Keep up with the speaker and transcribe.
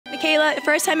Michaela, the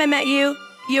first time I met you,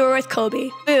 you were with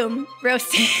Colby. Boom,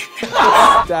 roasted.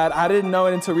 Dad, I didn't know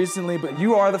it until recently, but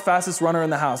you are the fastest runner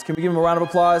in the house. Can we give him a round of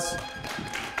applause?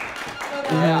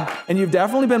 Yeah. And you've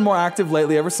definitely been more active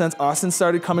lately ever since Austin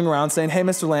started coming around saying, hey,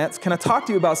 Mr. Lance, can I talk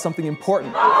to you about something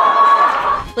important?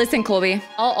 Listen, Colby,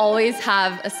 I'll always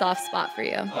have a soft spot for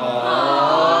you. And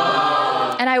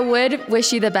I would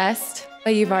wish you the best,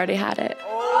 but you've already had it.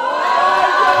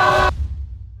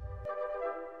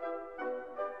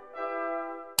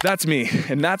 That's me,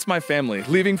 and that's my family,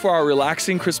 leaving for our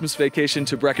relaxing Christmas vacation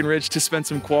to Breckenridge to spend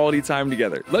some quality time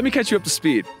together. Let me catch you up to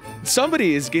speed.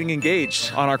 Somebody is getting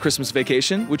engaged on our Christmas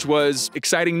vacation, which was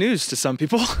exciting news to some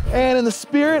people. And in the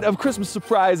spirit of Christmas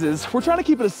surprises, we're trying to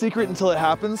keep it a secret until it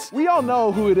happens. We all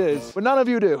know who it is, but none of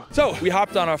you do. So we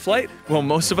hopped on our flight. Well,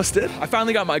 most of us did. I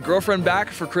finally got my girlfriend back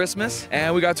for Christmas,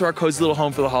 and we got to our cozy little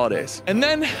home for the holidays. And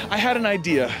then I had an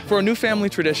idea for a new family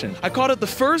tradition. I called it the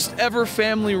first ever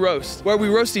family roast, where we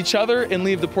roast each other and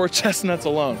leave the poor chestnuts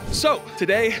alone. So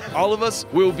today, all of us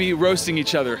will be roasting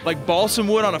each other like balsam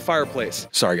wood on a fireplace.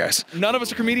 Sorry guys, none of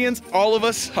us are comedians. All of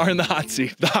us are in the hot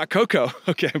seat, the hot cocoa.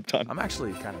 Okay, I'm done. I'm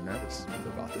actually kind of nervous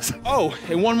about this. Oh,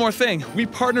 and one more thing. We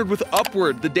partnered with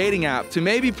Upward, the dating app, to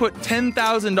maybe put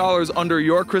 $10,000 under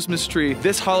your Christmas tree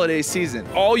this holiday season.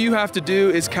 All you have to do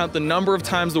is count the number of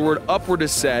times the word upward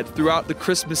is said throughout the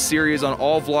Christmas series on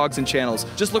all vlogs and channels.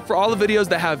 Just look for all the videos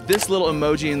that have this little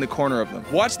emoji in the corner of them.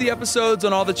 Watch the episodes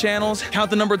on all the channels,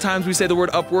 count the number of times we say the word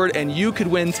upward, and you could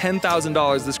win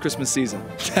 $10,000 this Christmas season.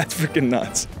 That's freaking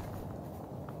nuts.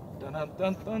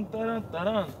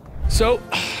 So,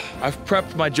 I've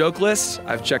prepped my joke list,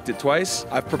 I've checked it twice,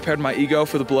 I've prepared my ego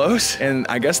for the blows, and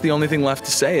I guess the only thing left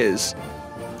to say is,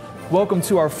 welcome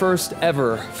to our first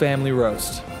ever family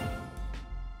roast.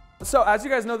 So, as you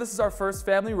guys know, this is our first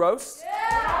family roast.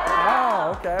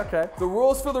 Oh, okay. The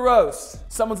rules for the roast.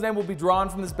 Someone's name will be drawn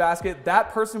from this basket.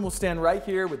 That person will stand right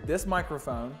here with this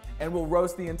microphone and will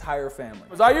roast the entire family.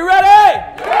 Are you ready?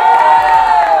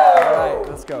 Yeah! All right,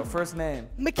 let's go. First name.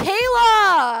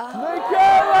 Michaela!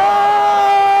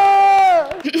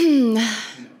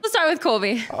 Let's start with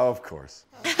Colby. Oh, of course.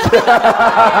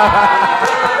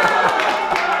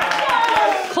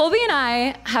 Colby and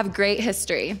I have great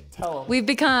history. Tell him. We've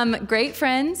become great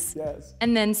friends, Yes.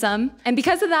 and then some. And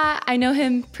because of that, I know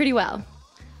him pretty well.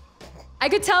 I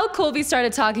could tell Colby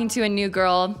started talking to a new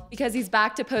girl because he's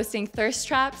back to posting thirst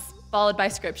traps followed by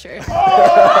scripture.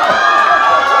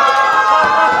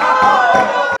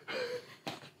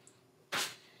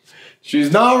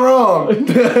 She's not wrong.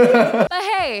 But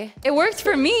hey, it worked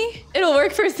for me. It'll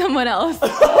work for someone else.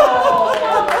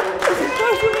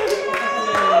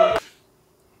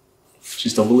 She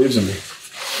still believes in me.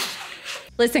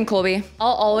 Listen, Colby,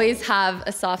 I'll always have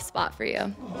a soft spot for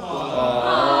you.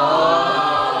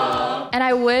 And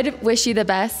I would wish you the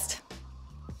best,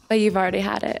 but you've already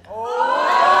had it.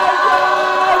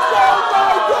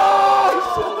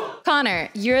 Connor,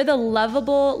 you're the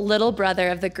lovable little brother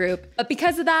of the group, but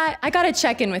because of that, I gotta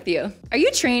check in with you. Are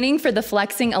you training for the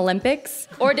flexing Olympics?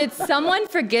 Or did someone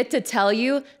forget to tell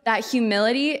you that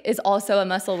humility is also a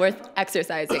muscle worth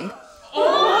exercising?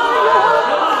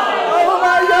 Oh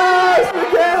my gosh,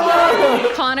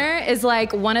 Michaela! Connor is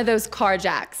like one of those car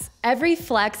jacks. Every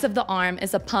flex of the arm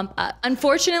is a pump up.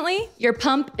 Unfortunately, your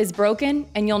pump is broken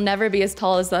and you'll never be as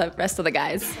tall as the rest of the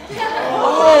guys.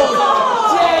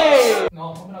 Oh, dang!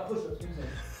 No, I'm gonna push it.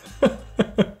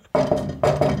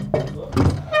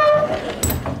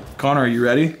 Connor, are you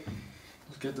ready?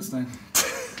 Let's get this thing.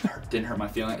 Didn't hurt my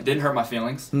feelings. It didn't hurt my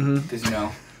feelings, because you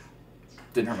know,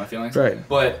 didn't hurt my feelings. Right.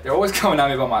 But they're always coming at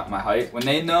me about my height. When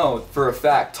they know for a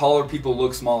fact taller people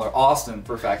look smaller. Austin,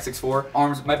 for a fact, 6'4",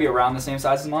 arms might be around the same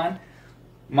size as mine.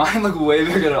 Mine look way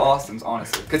bigger than Austin's,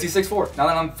 honestly, because he's 6'4". Now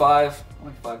that I'm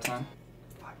like 5'10",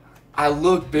 I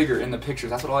look bigger in the pictures.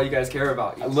 That's what all you guys care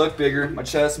about. I look bigger. My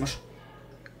chest, my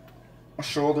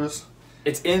shoulders.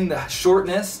 It's in the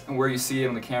shortness and where you see it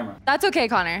on the camera. That's okay,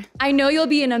 Connor. I know you'll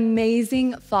be an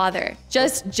amazing father,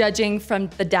 just judging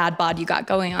from the dad bod you got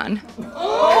going on.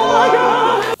 Oh my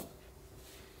God!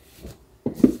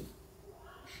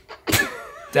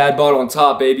 Dad bod on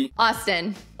top, baby.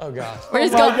 Austin. Oh gosh. We're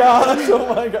just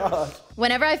Oh my gosh.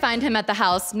 Whenever I find him at the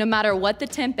house, no matter what the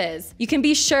temp is, you can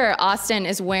be sure Austin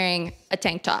is wearing a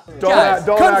tank top. Don't act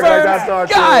like that's not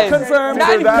true. Guys, confirm.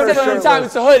 90% of the time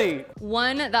it's a hoodie.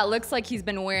 One that looks like he's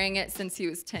been wearing it since he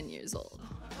was 10 years old.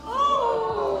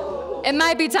 It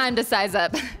might be time to size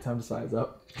up. Time to size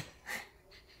up.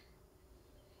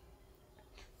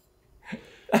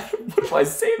 What do I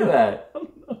say to that?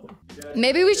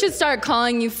 Maybe we should start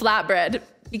calling you Flatbread.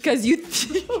 Because you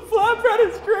Flatbread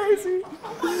is crazy.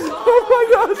 Oh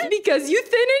my gosh. because you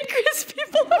thin and crispy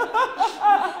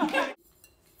boy.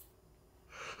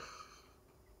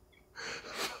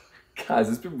 Guys,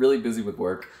 it's been really busy with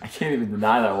work. I can't even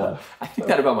deny that one. I think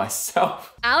that about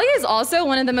myself. Allie is also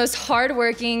one of the most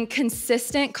hardworking,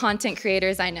 consistent content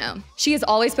creators I know. She is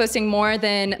always posting more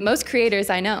than most creators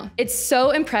I know. It's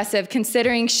so impressive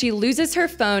considering she loses her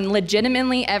phone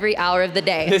legitimately every hour of the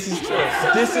day. This is true.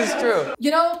 This is true.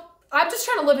 You know, I'm just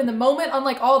trying to live in the moment,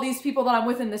 unlike all these people that I'm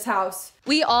with in this house.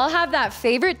 We all have that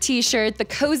favorite t-shirt, the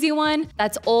cozy one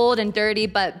that's old and dirty,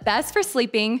 but best for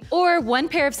sleeping, or one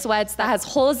pair of sweats that has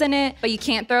holes in it, but you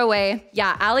can't throw away.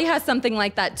 Yeah, Allie has something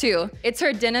like that too. It's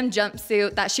her denim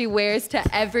jumpsuit that she wears to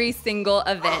every single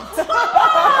event. Wow.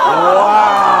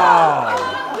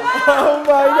 Oh my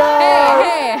God.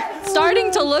 Hey, starting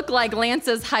to look like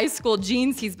Lance's high school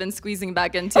jeans he's been squeezing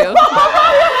back into.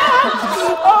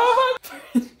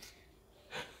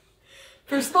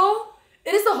 First of all,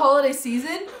 it is the holiday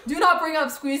season. Do not bring up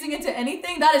squeezing into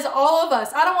anything. That is all of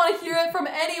us. I don't want to hear it from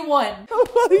anyone. Oh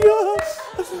my God.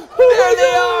 There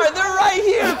they are. They're right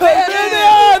here. There they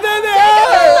are. There they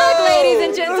are. Look, ladies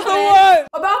and gentlemen.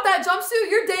 About that jumpsuit,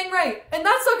 you're dang right. And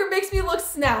that sucker makes me look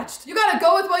snatched. You gotta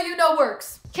go with what you know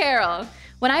works. Carol.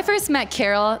 When I first met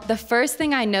Carol, the first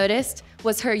thing I noticed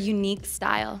was her unique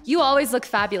style. You always look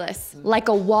fabulous, like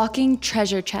a walking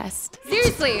treasure chest.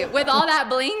 Seriously, with all that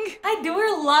bling. I do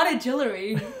wear a lot of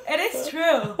jewelry. It is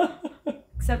true.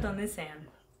 Except on this hand.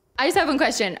 I just have one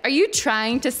question. Are you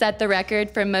trying to set the record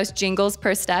for most jingles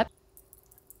per step?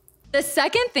 The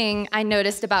second thing I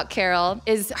noticed about Carol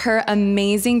is her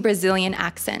amazing Brazilian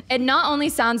accent. It not only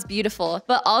sounds beautiful,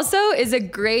 but also is a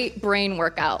great brain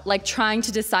workout, like trying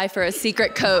to decipher a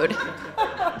secret code.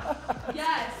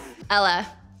 Yes. Ella.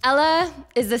 Ella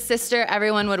is the sister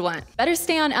everyone would want. Better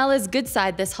stay on Ella's good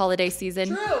side this holiday season.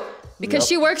 True. Because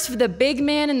she works for the big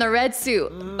man in the red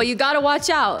suit. But you gotta watch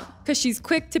out, because she's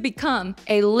quick to become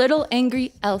a little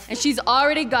angry elf. And she's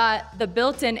already got the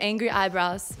built-in angry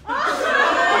eyebrows.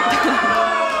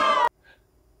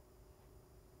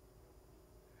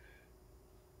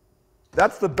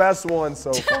 That's the best one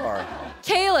so far.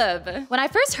 Caleb. When I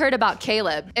first heard about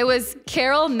Caleb, it was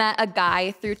Carol met a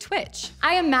guy through Twitch.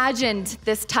 I imagined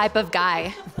this type of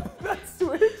guy. That's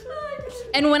Twitch.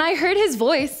 And when I heard his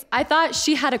voice, I thought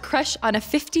she had a crush on a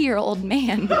 50-year-old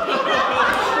man.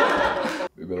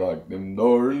 Maybe like them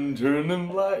doors and turn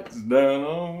them lights down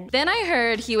on. Then I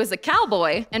heard he was a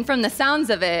cowboy, and from the sounds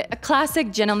of it, a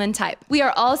classic gentleman type. We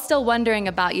are all still wondering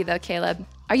about you though, Caleb.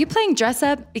 Are you playing dress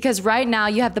up? Because right now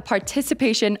you have the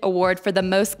participation award for the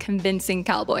most convincing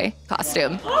cowboy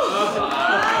costume.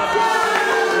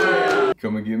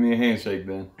 Come and give me a handshake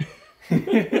then.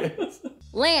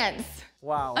 Lance.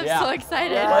 Wow. I'm so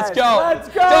excited. Let's go. Let's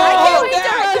go. I can't wait to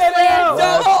roast Lance.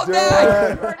 Don't hold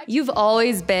back. You've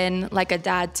always been like a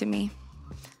dad to me.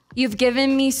 You've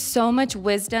given me so much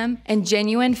wisdom and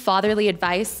genuine fatherly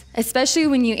advice, especially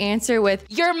when you answer with,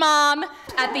 "Your mom,"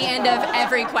 at the end of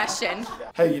every question.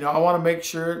 Hey, you know, I want to make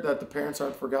sure that the parents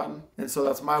aren't forgotten. And so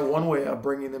that's my one way of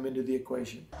bringing them into the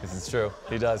equation. This is true.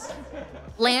 He does.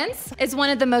 Lance is one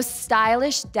of the most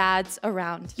stylish dads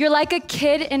around. You're like a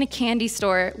kid in a candy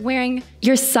store wearing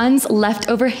your son's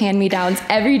leftover hand-me-downs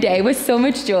every day with so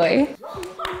much joy.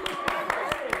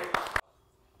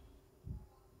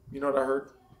 You know what I heard?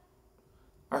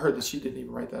 I heard that she didn't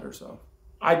even write that herself.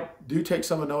 I do take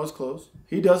some of Noah's clothes.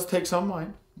 He does take some of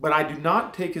mine, but I do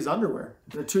not take his underwear.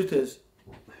 The truth is,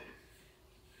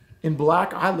 in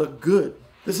black, I look good.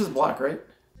 This is black, right?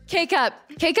 K-Cup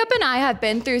and I have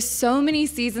been through so many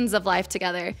seasons of life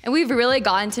together, and we've really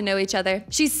gotten to know each other.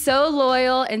 She's so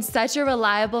loyal and such a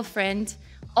reliable friend,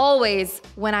 always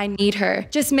when I need her.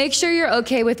 Just make sure you're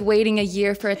okay with waiting a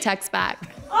year for a text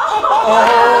back.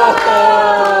 Oh,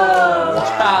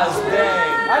 gosh dang.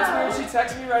 That's weird. She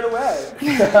texted me right away.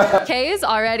 Kay is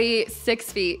already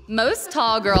 6 feet. Most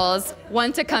tall girls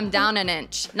want to come down an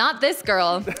inch. Not this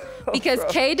girl, because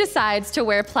Kay decides to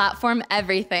wear platform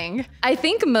everything. I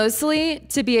think mostly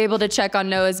to be able to check on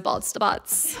Noah's bald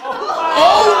spots.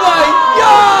 Oh my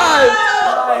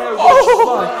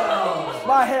God!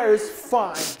 My hair is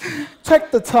fine. Check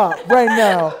the top right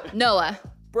now. Noah.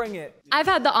 Bring it. I've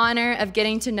had the honor of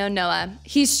getting to know Noah.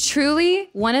 He's truly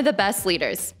one of the best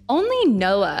leaders. Only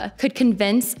Noah could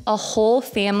convince a whole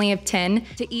family of 10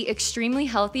 to eat extremely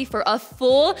healthy for a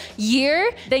full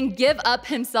year, then give up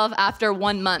himself after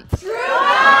 1 month. Oh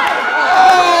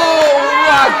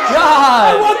my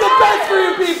God! I want the best for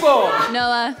you people!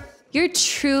 Noah, you're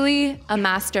truly a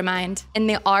mastermind in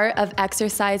the art of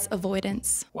exercise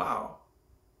avoidance. Wow.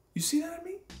 You see that in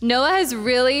me? Noah has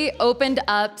really opened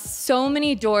up so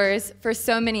many doors for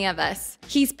so many of us.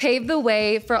 He's paved the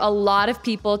way for a lot of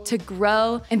people to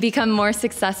grow and become more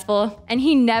successful, and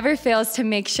he never fails to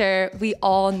make sure we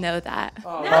all know that.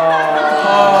 Oh,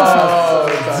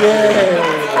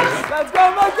 dang. Let's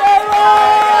go,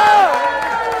 Michaela!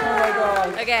 Oh my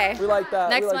God. Okay. We like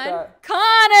that. Next we like one. That. Connor!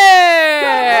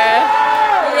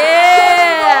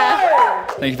 Yeah!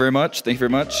 Thank you very much. Thank you very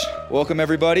much. Welcome,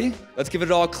 everybody. Let's give it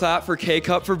all a clap for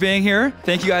K-Cup for being here.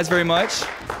 Thank you guys very much.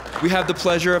 We have the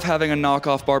pleasure of having a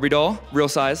knockoff Barbie doll, real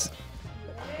size.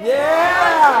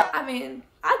 Yeah! I mean,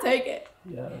 I'll take it.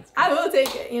 Yeah, I will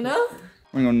take it, you know?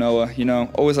 We're gonna go Noah, you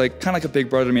know, always like, kind of like a big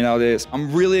brother to me nowadays.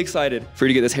 I'm really excited for you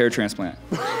to get this hair transplant.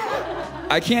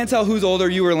 I can't tell who's older,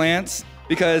 you or Lance,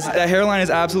 because that hairline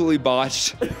is absolutely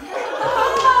botched.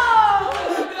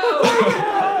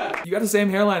 You got the same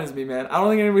hairline as me, man. I don't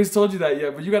think anybody's told you that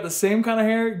yet, but you got the same kind of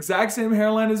hair, exact same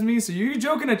hairline as me, so you're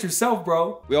joking at yourself,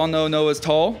 bro. We all know Noah's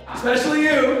tall, Especially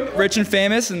you. rich and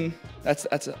famous, and that's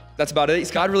about it.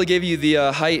 God really gave you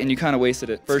the height and you kind of wasted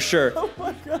it, for sure. Oh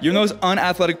my God. You're the most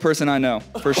unathletic person I know,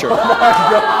 for sure. Oh my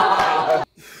God.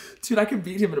 Dude, I could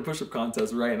beat him in a push-up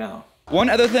contest right now. One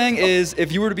other thing is,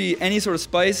 if you were to be any sort of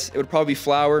spice, it would probably be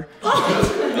flour.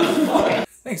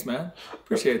 Thanks, man.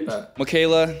 Appreciate that.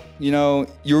 Michaela, you know,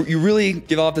 you really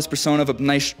give off this persona of a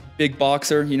nice big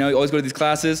boxer. You know, you always go to these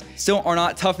classes, still are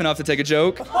not tough enough to take a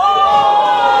joke.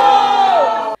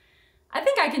 I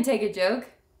think I can take a joke.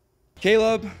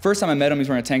 Caleb, first time I met him, he was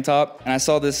wearing a tank top, and I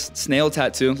saw this snail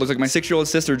tattoo. Looks like my 6-year-old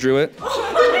sister drew it.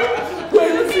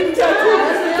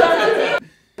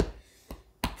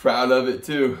 Proud of it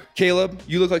too. Caleb,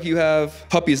 you look like you have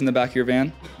puppies in the back of your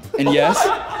van. And yes,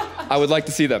 I would like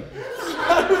to see them.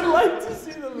 I would like to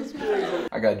see them as big.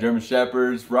 I got German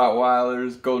Shepherds,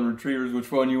 Rottweilers, Golden Retrievers.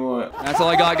 Which one you want? And that's all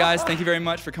I got, guys. Thank you very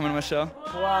much for coming to my show.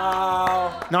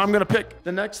 Wow. Now I'm gonna pick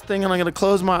the next thing, and I'm gonna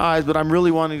close my eyes, but I'm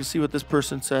really wanting to see what this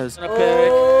person says. I'm gonna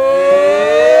pick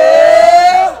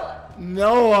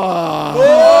Noah.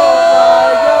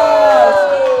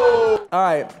 All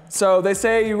right, so they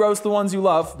say you roast the ones you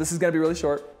love. This is gonna be really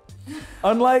short.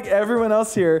 Unlike everyone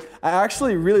else here, I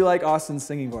actually really like Austin's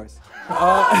singing voice.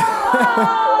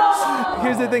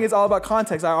 Here's the thing, it's all about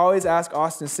context. I always ask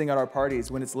Austin to sing at our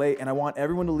parties when it's late, and I want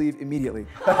everyone to leave immediately.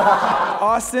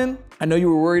 Austin, I know you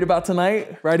were worried about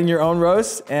tonight, writing your own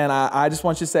roast, and I just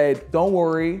want you to say, don't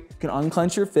worry, you can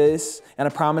unclench your fists, and I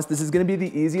promise this is gonna be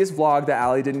the easiest vlog that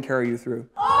Allie didn't carry you through.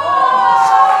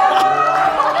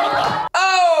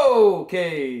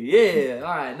 Okay, yeah,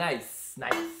 all right, nice,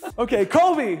 nice. Okay,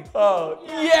 Colby. Oh,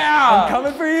 yeah! I'm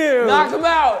coming for you. Knock him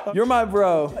out! You're my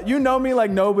bro. You know me like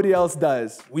nobody else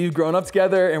does. We've grown up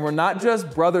together and we're not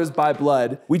just brothers by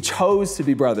blood. We chose to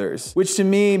be brothers, which to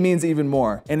me means even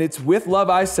more. And it's with love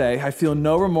I say, I feel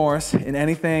no remorse in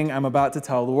anything I'm about to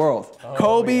tell the world.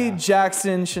 Colby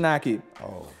Jackson Schnacky.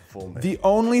 Oh, full name. The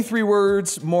only 3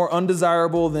 words more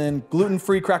undesirable than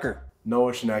gluten-free cracker.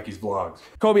 Noah Schnacky's vlogs.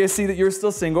 Colby, I see that you're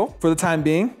still single for the time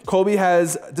being. Colby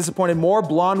has disappointed more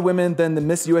blonde women than the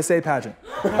Miss USA pageant.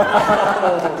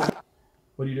 What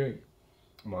are you doing?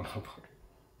 I'm on Hub.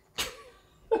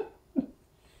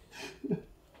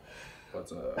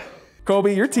 What's up?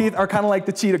 Colby, your teeth are kind of like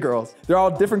the cheetah girls. They're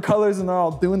all different colors and they're all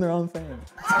doing their own thing.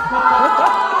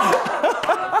 I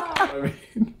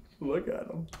mean, look at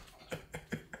them.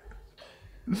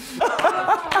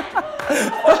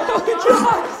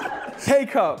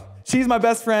 K-Cup. She's my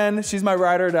best friend. She's my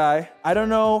ride or die. I don't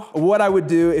know what I would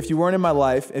do if you weren't in my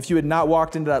life, if you had not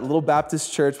walked into that little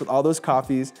Baptist church with all those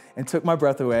coffees and took my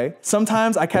breath away.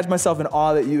 Sometimes I catch myself in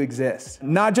awe that you exist.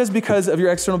 Not just because of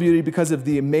your external beauty, because of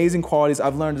the amazing qualities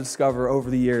I've learned to discover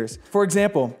over the years. For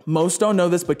example, most don't know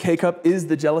this, but K-Cup is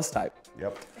the jealous type.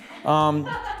 Yep.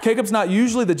 K-Cup's not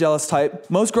usually the jealous type.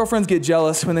 Most girlfriends get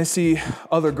jealous when they see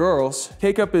other girls.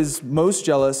 K-Cup is most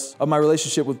jealous of my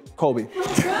relationship with Colby.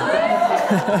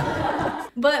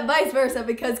 But vice versa,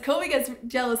 because Kobe gets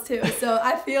jealous too, so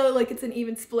I feel like it's an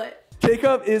even split.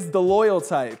 K-Cup is the loyal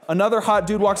type. Another hot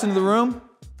dude walks into the room,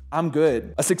 I'm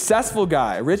good. A successful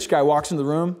guy, a rich guy walks into the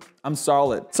room, I'm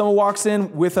solid. Someone walks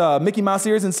in with Mickey Mouse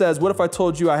ears and says, what if I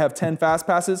told you I have 10 fast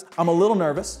passes? I'm a little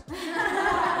nervous.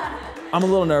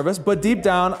 But deep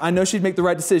down, I know she'd make the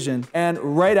right decision. And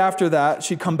right after that,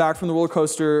 she'd come back from the roller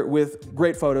coaster with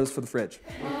great photos for the fridge.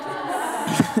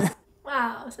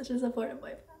 Wow, such a supportive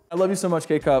boyfriend. I love you so much,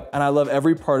 K-Cup, and I love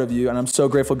every part of you, and I'm so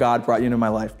grateful God brought you into my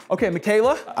life. Okay,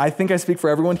 Michaela, I think I speak for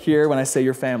everyone here when I say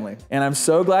you're family, and I'm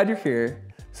so glad you're here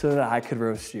so that I could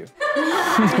roast you.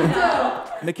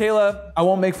 Michaela, I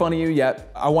won't make fun of you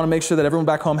yet. I want to make sure that everyone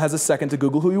back home has a second to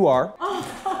Google who you are.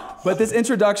 But this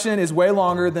introduction is way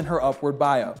longer than her upward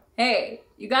bio. Hey,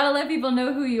 You gotta let people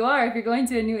know who you are if you're going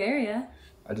to a new area.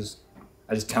 I just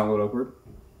download Upward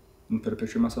and put a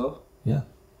picture of myself. Yeah.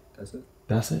 That's it.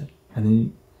 That's it. And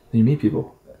then you meet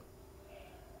people.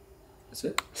 That's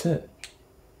it. That's it.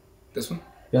 This one?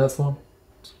 Yeah, that's the one.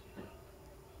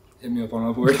 Hit me up on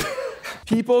Upward.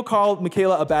 People call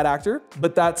Michaela a bad actor,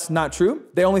 but that's not true.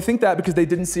 They only think that because they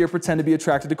didn't see her pretend to be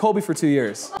attracted to Colby for 2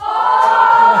 years.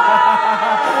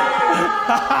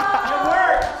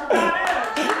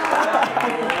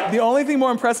 The only thing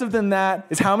more impressive than that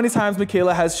is how many times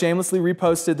Michaela has shamelessly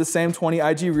reposted the same 20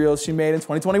 IG reels she made in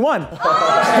 2021.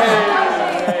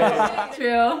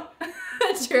 True.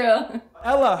 True.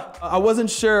 Ella, I wasn't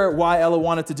sure why Ella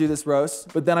wanted to do this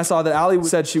roast, but then I saw that Allie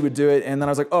said she would do it, and then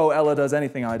I was like, oh, Ella does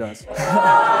anything Allie does. That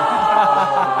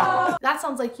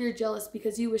sounds like you're jealous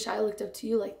because you wish I looked up to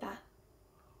you like that.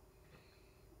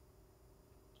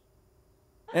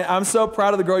 And I'm so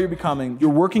proud of the girl you're becoming. You're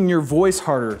working your voice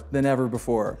harder than ever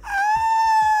before.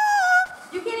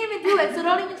 You can't even do it, so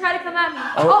don't even try to come at me.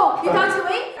 Oh, you thought you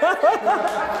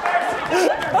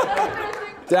ain't?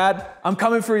 Dad, I'm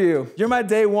coming for you. You're my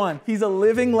day one. He's a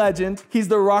living legend. He's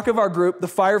the rock of our group, the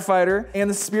firefighter, and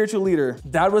the spiritual leader.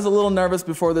 Dad was a little nervous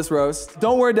before this roast.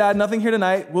 Don't worry, Dad, nothing here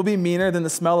tonight will be meaner than the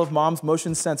smell of Mom's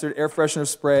motion-censored air freshener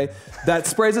spray that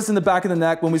sprays us in the back of the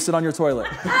neck when we sit on your toilet.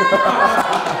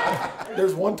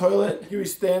 There's one toilet, he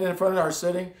was standing in front of our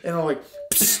sitting, and I'm like,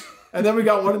 psst. And then we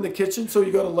got one in the kitchen, so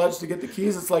you go to Ledge to get the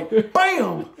keys. It's like,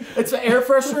 bam! It's an air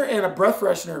freshener and a breath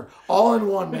freshener, all in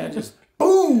one, man. Just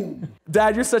boom!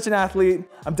 Dad, you're such an athlete.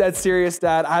 I'm dead serious,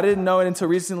 Dad. I didn't know it until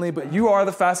recently, but you are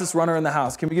the fastest runner in the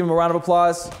house. Can we give him a round of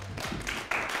applause?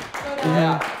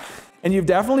 Yeah. And you've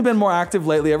definitely been more active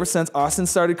lately ever since Austin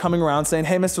started coming around saying,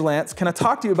 hey, Mr. Lance, can I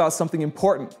talk to you about something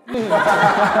important?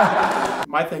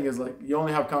 My thing is like, you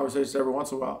only have conversations every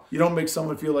once in a while. You don't make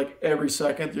someone feel like every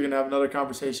second you're gonna have another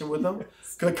conversation with them.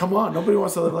 Cause come on, nobody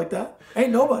wants to live like that.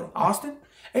 Ain't nobody. Austin,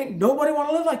 ain't nobody want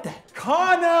to live like that.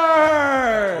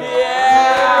 Connor!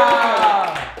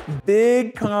 Yeah!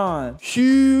 Big Con.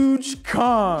 Huge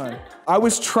Con. I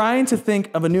was trying to think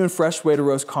of a new and fresh way to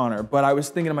roast Connor, but I was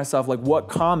thinking to myself, like, what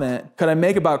comment could I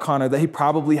make about Connor that he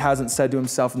probably hasn't said to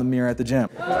himself in the mirror at the gym?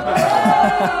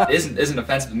 It isn't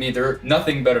offensive to me. There's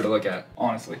nothing better to look at,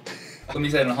 honestly. Let me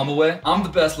say it in a humble way. I'm the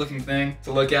best looking thing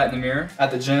to look at in the mirror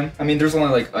at the gym. I mean, there's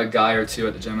only like a guy or two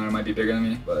at the gym that might be bigger than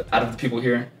me, but out of the people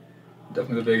here,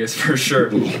 definitely the biggest for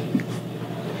sure.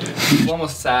 It's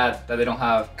almost sad that they don't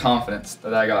have confidence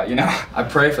that I got, you know? I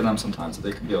pray for them sometimes that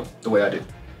they can feel the way I do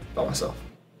about myself.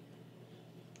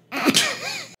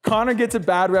 Connor gets a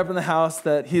bad rep in the house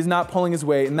that he's not pulling his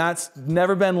weight, and that's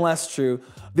never been less true.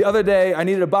 The other day, I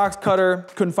needed a box cutter,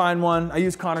 couldn't find one. I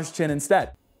used Connor's chin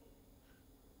instead.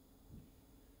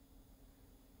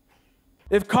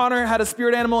 If Connor had a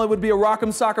spirit animal, it would be a Rock'em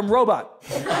Sock'em robot.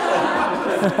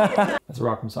 That's a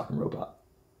Rock'em Sock'em robot.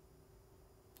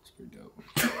 That's pretty dope.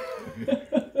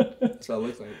 That's what it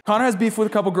looks like. Connor has beef with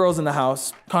a couple girls in the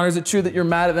house. Connor, is it true that you're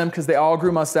mad at them because they all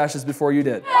grew mustaches before you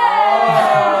did?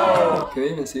 Can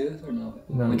we even see this or no?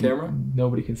 On the camera?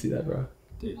 Nobody can see that, bro.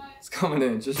 Dude, it's coming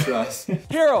in, just trust.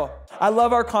 Carol, I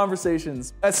love our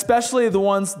conversations, especially the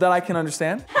ones that I can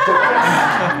understand.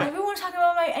 Everyone's talking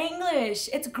about my English.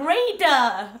 It's great.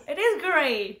 It is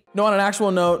great. No, on an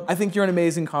actual note, I think you're an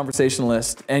amazing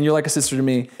conversationalist, and you're like a sister to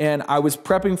me. And I was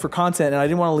prepping for content, and I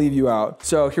didn't want to leave you out.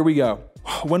 So here we go.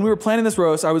 When we were planning this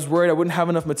roast, I was worried I wouldn't have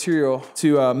enough material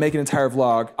to make an entire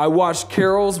vlog. I watched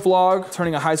Carol's vlog,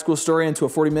 turning a high school story into a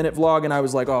 40-minute vlog, and I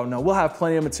was like, oh no, we'll have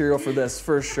plenty of material for this,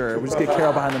 for sure. We'll just get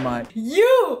Carol behind the mic.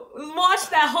 You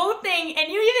watched that whole thing,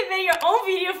 and you even made your own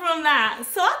video from that.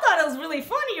 So I thought it was really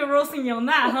funny you're roasting me on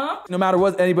that, huh? No matter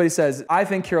what anybody says, I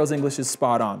think Carol's English is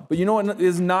spot on. But you know what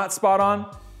is not spot on?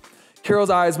 Carol's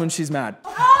eyes when she's mad.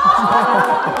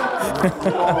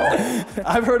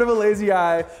 I've heard of a lazy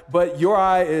eye, but your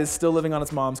eye is still living on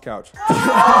its mom's couch.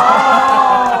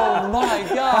 Oh my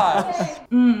God.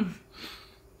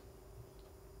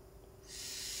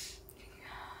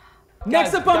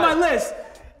 Next up on my list,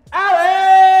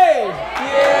 Allie!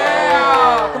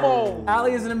 Yeah! Come on.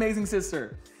 Allie is an amazing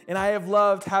sister, and I have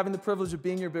loved having the privilege of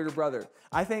being your bigger brother.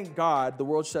 I thank God the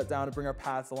world shut down to bring our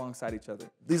paths alongside each other.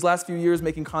 These last few years,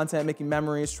 making content, making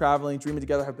memories, traveling, dreaming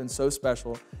together have been so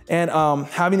special. And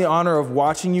having the honor of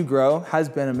watching you grow has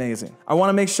been amazing. I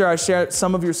wanna make sure I share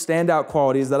some of your standout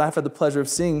qualities that I've had the pleasure of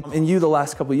seeing in you the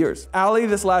last couple years. Allie,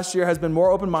 this last year, has been more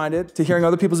open-minded to hearing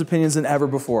other people's opinions than ever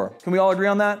before. Can we all agree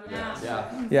on that?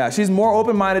 Yeah. Yeah, she's more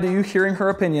open-minded to you hearing her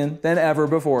opinion than ever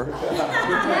before.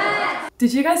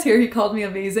 Did you guys hear he called me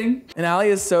amazing? And Allie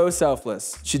is so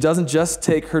selfless. She doesn't just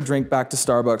take her drink back to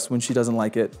Starbucks when she doesn't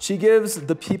like it. She gives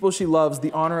the people she loves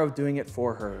the honor of doing it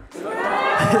for her.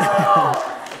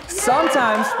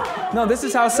 Sometimes, no, this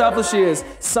is how selfless she is.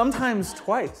 Sometimes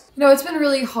twice. You know, it's been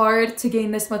really hard to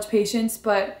gain this much patience,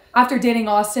 but after dating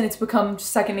Austin, it's become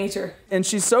second nature. And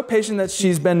she's so patient that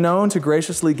she's been known to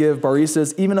graciously give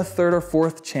baristas even a third or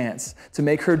fourth chance to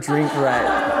make her drink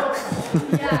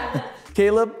right.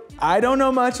 Caleb, I don't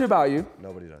know much about you.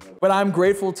 Nobody does. But I'm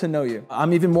grateful to know you.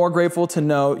 I'm even more grateful to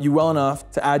know you well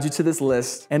enough to add you to this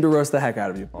list and to roast the heck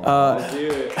out of you.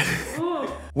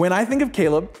 When I think of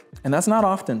Caleb, and that's not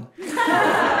often,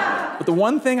 but the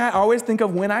one thing I always think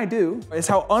of when I do is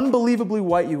how unbelievably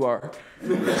white you are.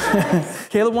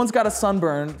 Caleb once got a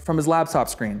sunburn from his laptop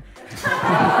screen.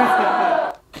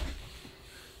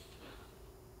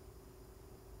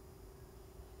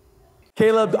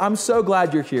 Caleb, I'm so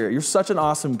glad you're here. You're such an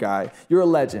awesome guy. You're a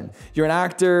legend. You're an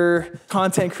actor,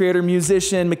 content creator,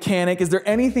 musician, mechanic. Is there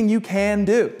anything you can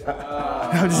do?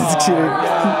 I'm just kidding.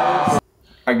 I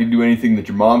can do anything that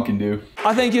your mom can do.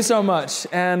 I thank you so much.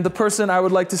 And the person I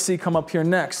would like to see come up here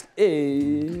next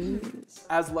is,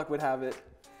 as luck would have it,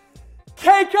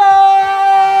 Keiko!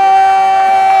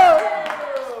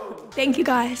 Thank you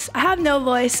guys. I have no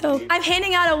voice, so I'm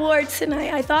handing out awards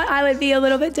tonight. I thought I would be a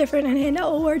little bit different and hand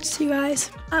out awards to you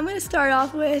guys. I'm gonna start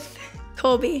off with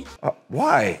Colby.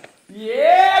 Why?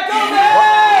 Yeah,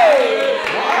 Colby!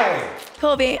 Why?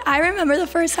 Colby, I remember the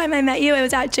first time I met you, it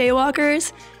was at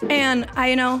Jaywalkers, and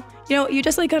you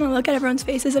just like kind of look at everyone's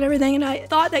faces and everything, and I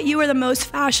thought that you were the most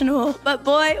fashionable, but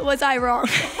boy, was I wrong.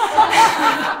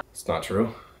 It's not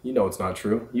true. You know it's not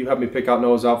true. You have me pick out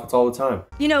Noah's outfits all the time.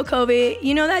 You know, Colby,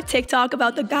 you know that TikTok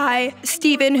about the guy,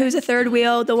 Steven, who's a third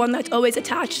wheel, the one that's always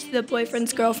attached to the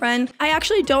boyfriend's girlfriend? I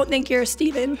actually don't think you're a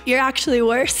Steven. You're actually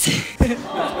worse. Hey,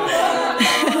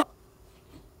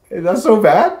 that's so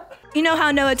bad? You know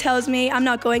how Noah tells me I'm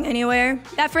not going anywhere?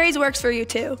 That phrase works for you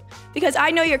too, because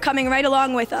I know you're coming right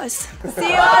along with us. I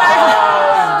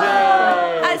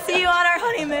see you on our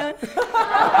honeymoon.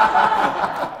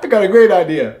 I got a great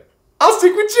idea. I'll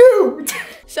stick with you.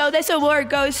 So this award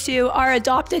goes to our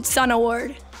Adopted Son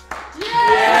Award.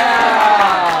 Yeah!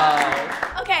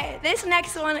 Okay, this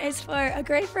next one is for a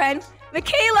great friend,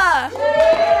 Michaela.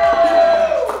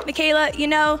 Michaela, you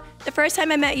know, the first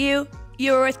time I met you,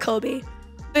 you were with Colby.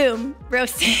 Boom,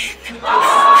 roasted.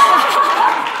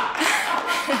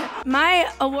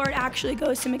 My award actually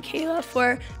goes to Michaela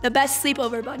for the best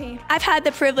sleepover bunny. I've had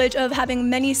the privilege of having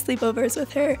many sleepovers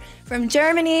with her from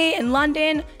Germany and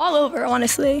London, all over,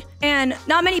 honestly. And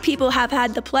not many people have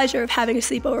had the pleasure of having a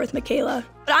sleepover with Michaela.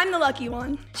 But I'm the lucky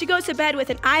one. She goes to bed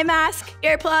with an eye mask,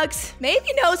 earplugs,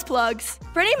 maybe nose plugs.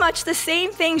 Pretty much the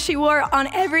same thing she wore on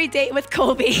every date with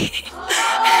Colby. So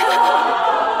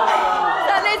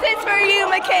this is for you,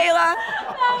 Michaela.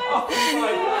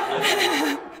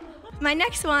 My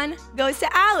next one goes to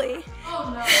Allie.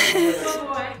 Oh no.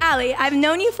 Allie, I've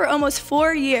known you for almost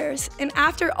 4 years, and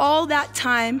after all that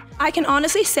time, I can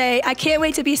honestly say I can't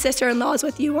wait to be sister-in-laws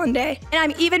with you one day. And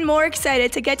I'm even more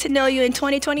excited to get to know you in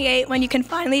 2028 when you can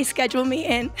finally schedule me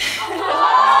in.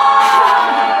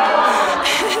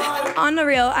 On the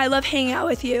real, I love hanging out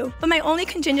with you, but my only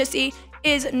contingency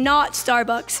is not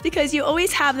Starbucks, because you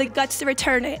always have the guts to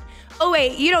return it. Oh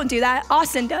wait, you don't do that.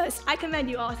 Austin does. I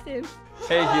commend you, Austin.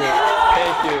 Thank you.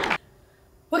 Thank you.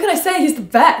 What can I say? He's the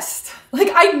best.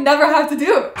 Like, I never have to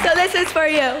do it. So this is for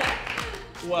you.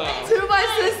 Wow. To my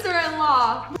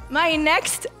sister-in-law. My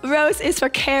next roast is for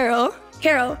Carol.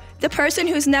 Carol, the person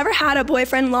who's never had a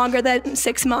boyfriend longer than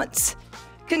 6 months.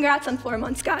 Congrats on 4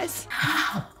 months, guys.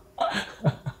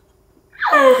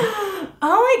 Oh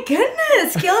my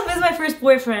goodness, Caleb is my first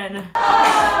boyfriend.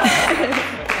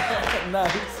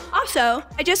 Nice. Also,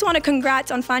 I just want to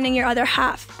congrats on finding your other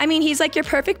half. I mean, he's like your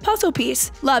perfect puzzle piece.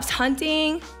 Loves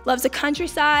hunting, loves the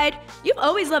countryside. You've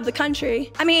always loved the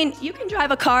country. I mean, you can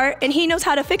drive a car and he knows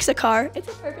how to fix a car. It's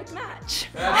a perfect match.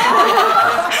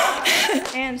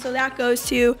 And so that goes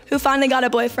to who finally got a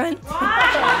boyfriend.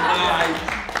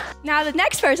 Now the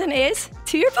next person is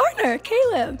to your partner,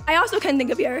 Caleb. I also couldn't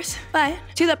think of yours, but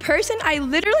to the person I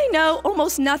literally know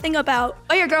almost nothing about.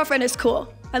 Oh, your girlfriend is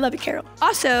cool. I love you, Carol.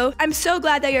 Also, I'm so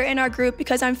glad that you're in our group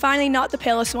because I'm finally not the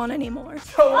palest one anymore.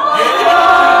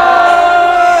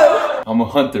 I'm a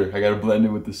hunter. I gotta blend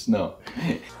in with the snow.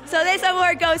 So this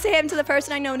award goes to him, to the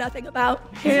person I know nothing about.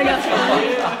 Here you go.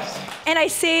 And I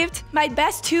saved my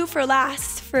best two for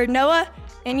last, for Noah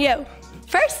and you.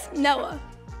 First, Noah.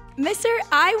 Mr.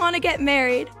 I want to get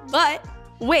married, but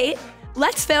wait.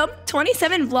 Let's film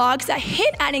 27 vlogs that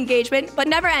hint at engagement but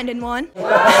never end in one.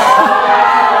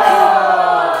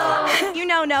 You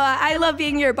know, Noah, I love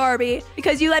being your Barbie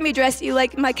because you let me dress you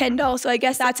like my Ken doll, so I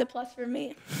guess that's a plus for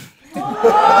me. That's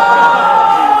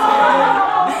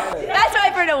my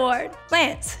favorite award.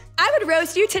 Lance, I would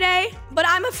roast you today, but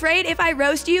I'm afraid if I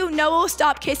roast you, Noah will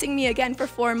stop kissing me again for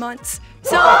 4 months.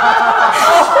 So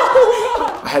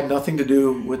I had nothing to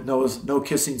do with Noah's no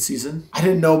kissing season. I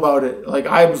didn't know about it. Like,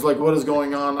 I was like, what is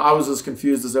going on? I was as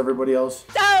confused as everybody else.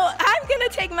 So I'm gonna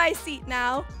take my seat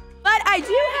now, but I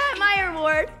do have my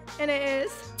award, and it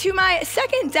is to my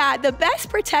second dad, the best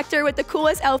protector with the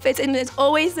coolest outfits and is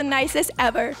always the nicest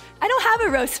ever. I don't have a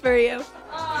roast for you.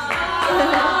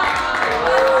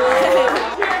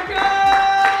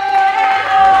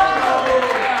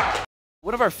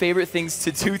 One of our favorite things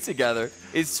to do together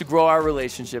is to grow our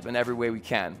relationship in every way we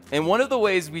can. And one of the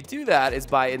ways we do that is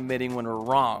by admitting when we're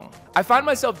wrong. I find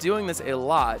myself doing this a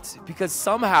lot because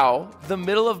somehow the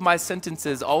middle of my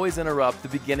sentences always interrupt the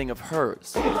beginning of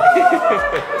hers.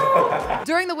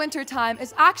 During the winter time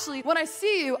is actually when I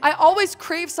see you, I always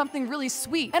crave something really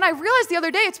sweet. And I realized the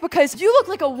other day it's because you look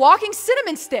like a walking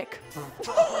cinnamon stick.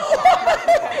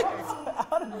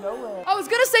 Out of nowhere. I was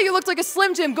gonna say you looked like a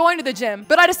Slim Jim going to the gym,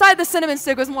 but I decided the cinnamon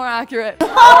stick was more accurate.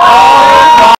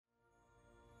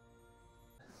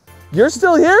 You're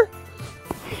still here?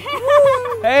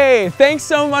 Hey, thanks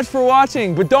so much for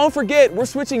watching, but don't forget, we're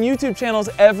switching YouTube channels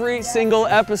every single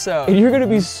episode. And you're gonna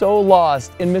be so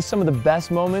lost and miss some of the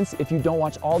best moments if you don't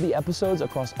watch all the episodes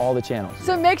across all the channels.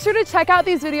 So make sure to check out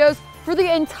these videos for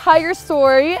the entire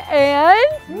story and...